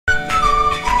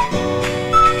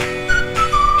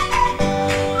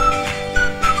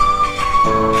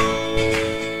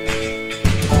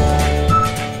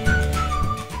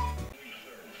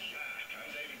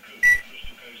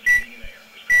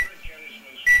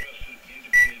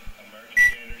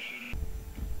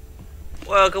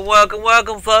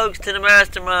Welcome, folks, to the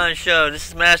Mastermind Show. This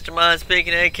is Mastermind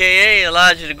speaking, aka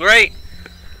Elijah the Great.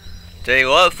 Tell you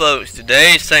what, folks,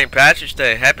 today is St. Patrick's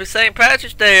Day. Happy St.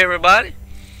 Patrick's Day, everybody.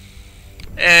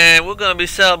 And we're going to be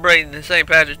celebrating St.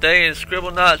 Patrick's Day in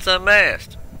Scribblenauts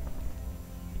Unmasked.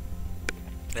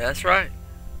 That's right.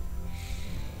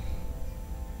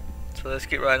 So let's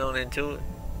get right on into it.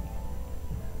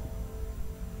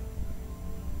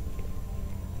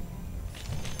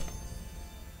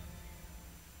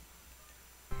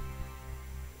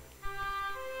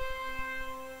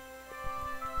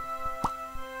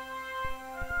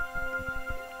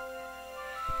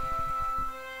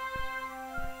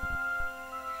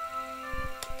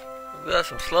 We got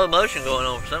some slow motion going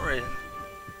on for some reason.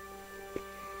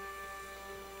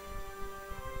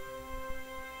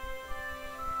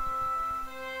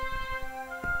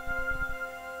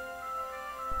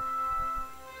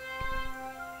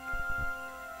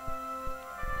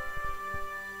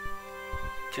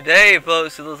 Today,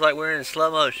 folks, it looks like we're in slow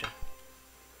motion.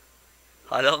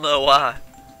 I don't know why.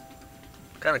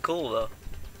 Kind of cool though.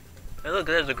 Hey, look,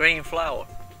 there's a green flower.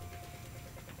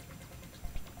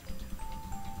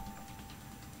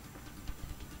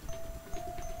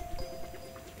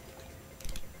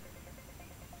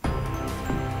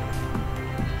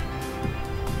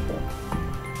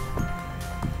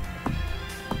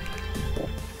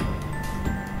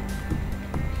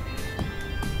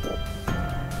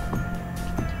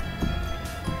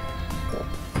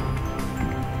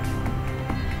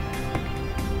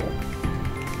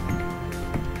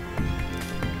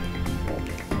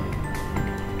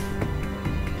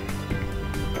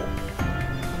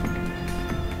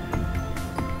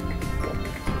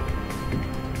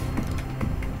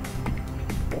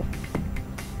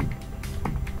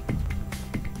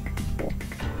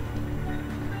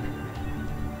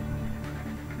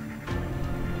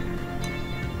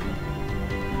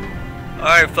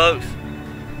 Alright, folks,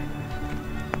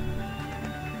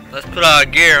 let's put our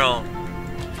gear on.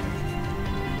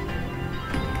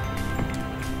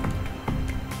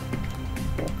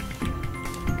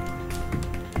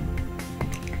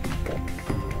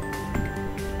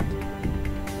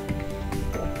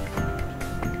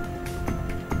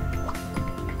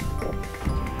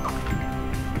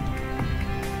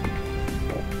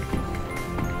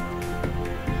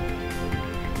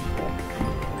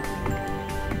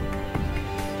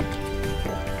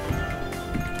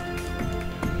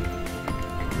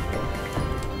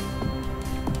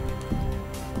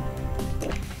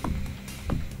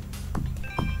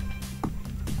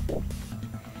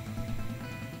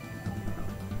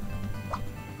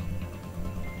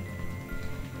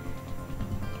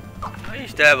 I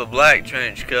used to have a black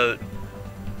trench coat.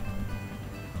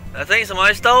 I think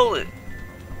somebody stole it.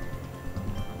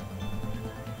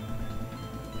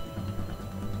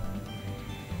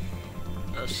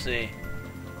 Let's see.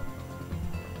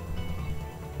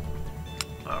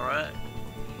 Alright.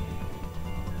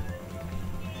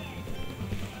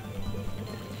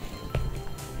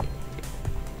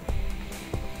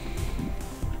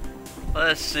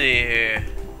 Let's see here.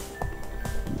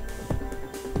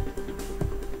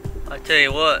 I tell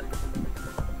you what,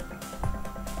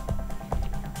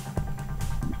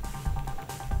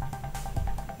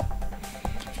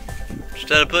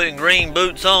 instead of putting green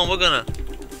boots on, we're gonna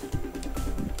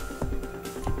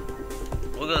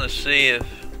see if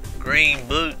green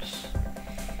boots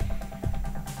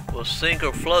will sink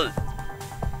or float.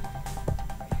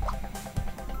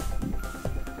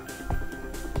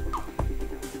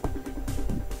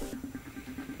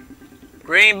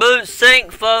 Green boots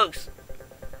sink, folks.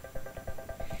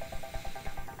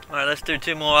 Alright, let's do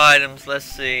two more items. Let's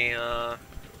see.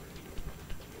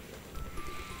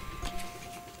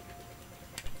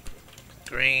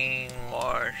 Green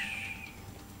marsh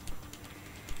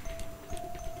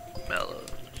mellows.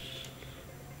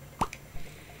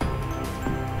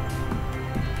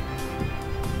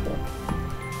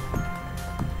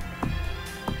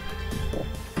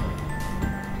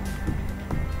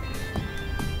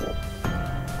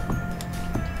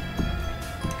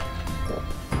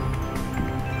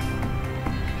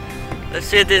 Let's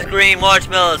see if this green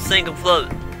marshmallow sink and float.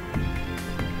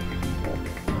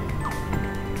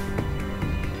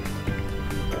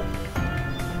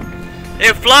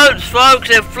 It floats, folks.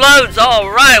 It floats.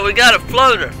 All right, we got a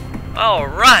floater. All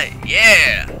right,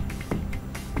 yeah.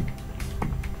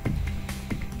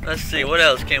 Let's see, what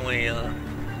else can we?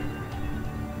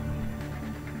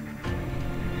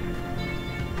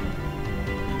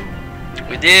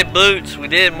 We did boots. We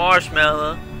did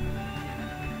marshmallow.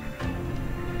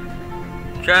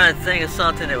 Trying to think of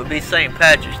something that would be St.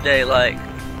 Patrick's Day like.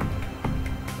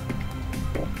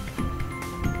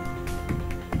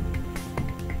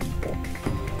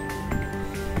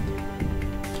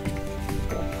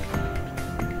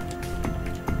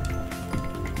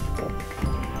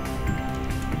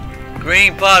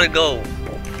 Green pot of gold.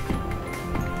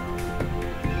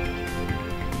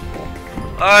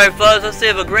 Alright folks, let's see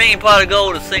if a green pot of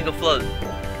gold is single float.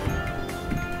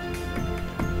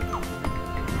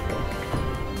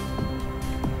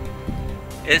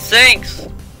 It sinks.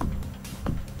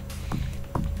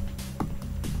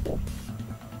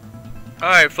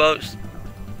 Alright folks,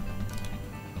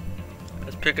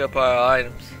 let's pick up our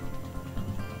items.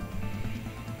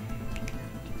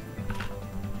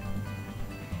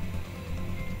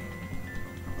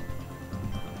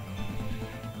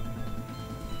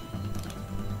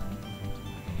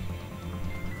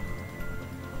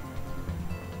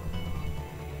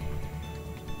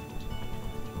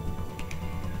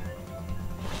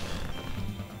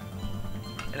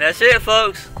 And that's it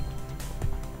folks.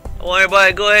 I want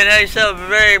everybody to go ahead and have yourself a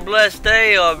very blessed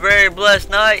day or a very blessed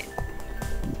night.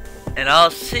 And I'll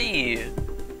see you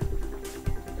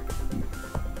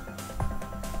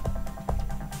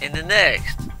in the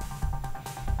next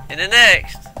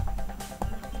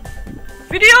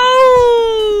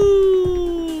video.